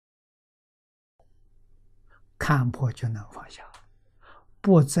看破就能放下，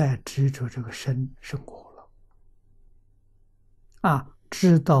不再执着这个身是我了。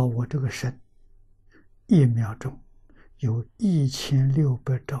知道我这个身1秒钟有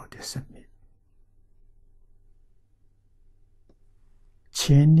1600兆的生命，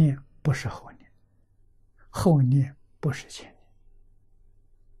前念不是后念，后念不是前念，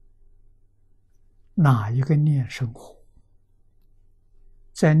哪一个念生活？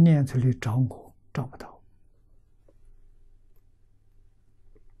在念头里找我，找不到，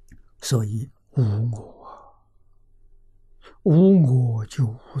所以无我，无我就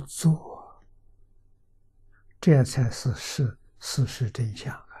无作，这才是事实真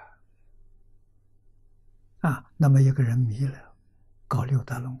相那么一个人迷了，搞六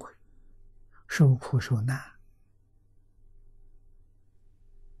道轮回，受苦受难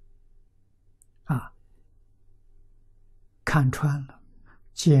看穿了，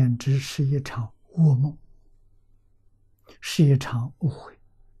简直是一场噩梦，是一场误会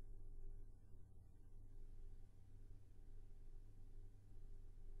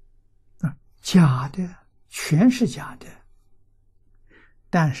假的，全是假的。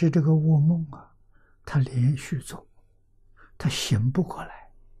但是这个噩梦他连续做，他醒不过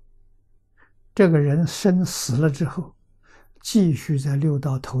来。这个人生死了之后，继续在六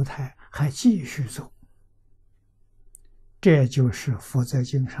道投胎，还继续做。这就是佛在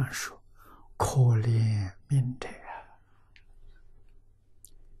经上说：“可怜命者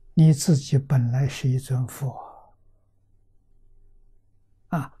你自己本来是一尊佛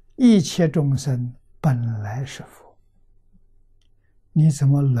一切众生本来是佛，你怎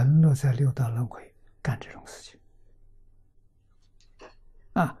么沦落在六道轮回干这种事情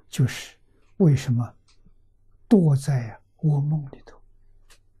就是为什么堕在噩梦里头，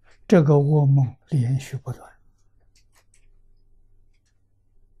这个噩梦连续不断，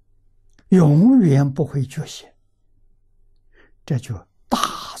永远不会觉醒，这就大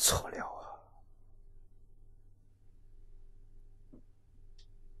错了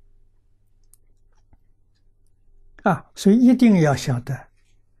所以一定要晓得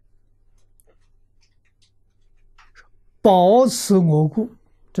保持我故，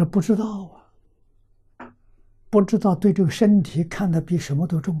这不知道不知道对这个身体看得比什么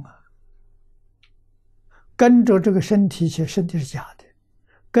都重跟着这个身体起，身体是假的，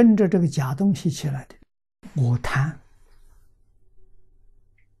跟着这个假东西起来的，我贪，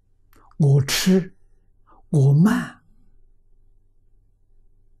我吃，我慢，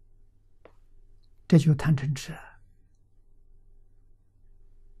这就贪嗔痴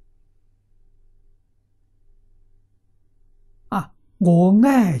我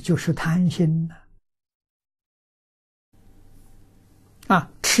爱就是贪心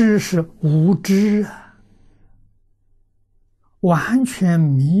痴是无知完全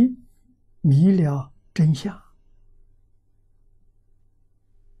迷了真相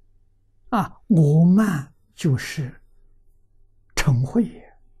我慢就是嗔恚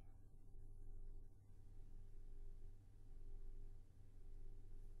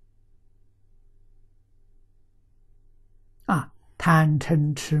贪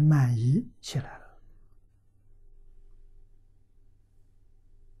嗔痴慢疑起来了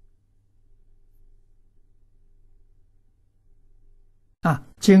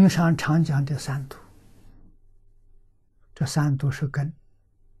经上常讲的三毒，这三毒是根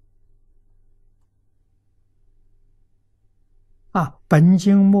本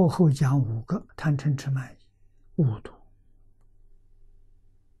经末后讲5个：贪嗔痴慢疑、五毒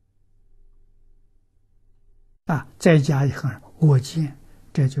再加一个我见，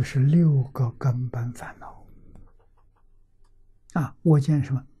这就是6个根本烦恼我见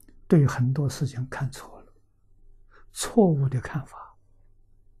什么？对很多事情看错了，错误的看法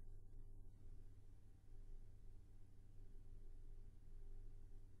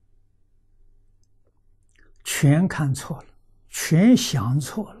全看错了，全想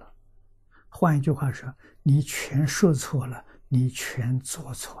错了。换一句话说，你全说错了，你全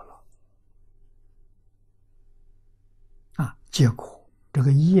做错了结果这个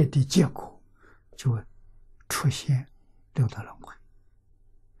业的结果就出现六道轮回。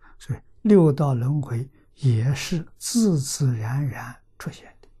所以六道轮回也是自自然然出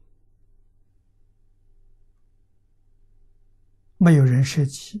现的，没有人设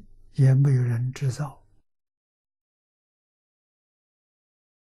计，也没有人制造。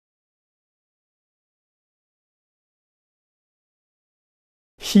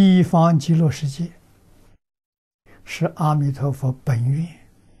西方极乐世界是阿弥陀佛本愿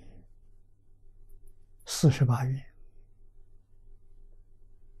48愿，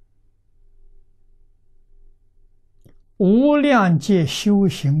无量劫修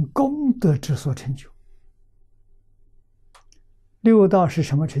行功德之所成就。六道是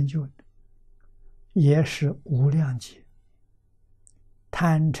什么成就呢？也是无量劫，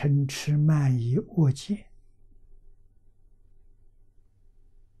贪嗔痴慢疑恶见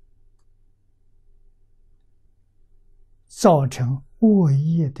造成恶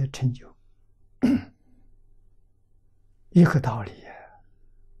业的成就，一个道理。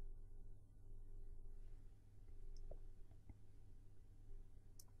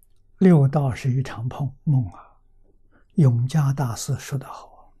六道是一场梦啊！永嘉大师说得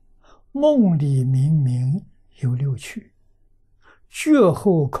好：“梦里明明有六趣，觉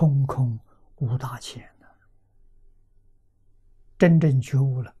后空空无大千。”真正觉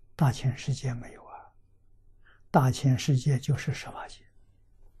悟了，大千世界没有啊！大千世界就是十法界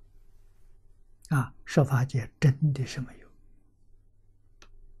啊！十法界真的是没有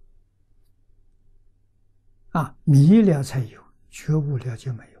啊！迷了才有，觉悟了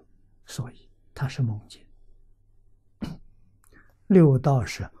就没有。所以它是梦境，六道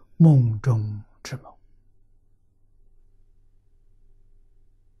是梦中之梦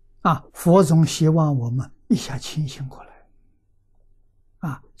啊！佛总希望我们一下清醒过来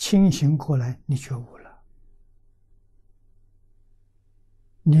啊！清醒过来，你觉悟了，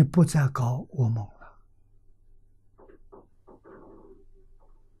你不再搞噩梦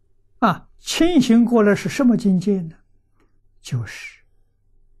了啊！清醒过来是什么境界呢？就是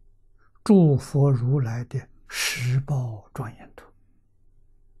诸佛如来的十报庄严图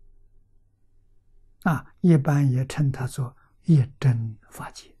啊，一般也称它做一真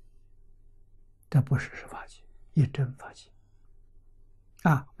法界，这不是十法界，一真法界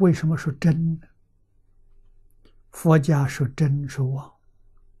啊。为什么说真呢？佛家说真说妄，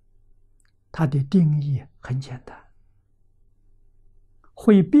它的定义很简单，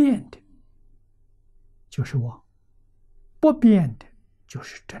会变的就是妄，不变的就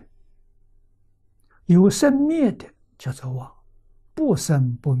是真。有生灭的叫做妄，不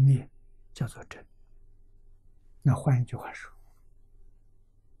生不灭叫做真。那换一句话说，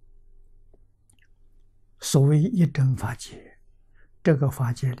所谓一真法界，这个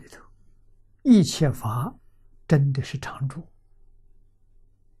法界里头，一切法真的是常住，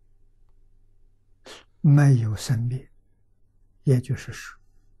没有生灭，也就是说，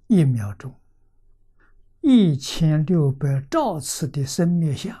一秒钟1600兆次的生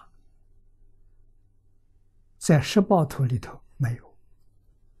灭相，在十报图里头没有，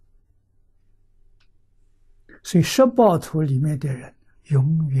所以十报图里面的人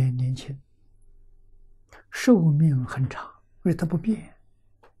永远年轻，寿命很长，因为它不变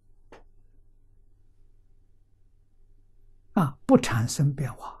啊，不产生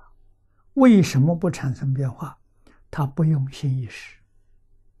变化。为什么不产生变化？它不用心意识。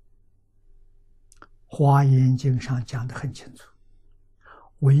华严经上讲得很清楚，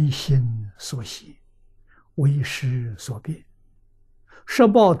唯心所现，为识所变。十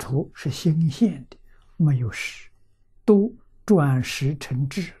报图是心现的，没有识，都转识成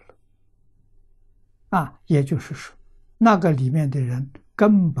智了啊！也就是说，那个里面的人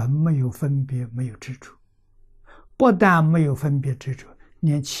根本没有分别，没有执着，不但没有分别执着，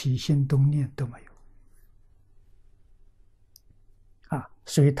连起心动念都没有啊！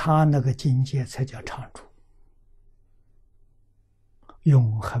所以他那个境界才叫常住，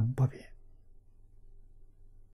永恒不变。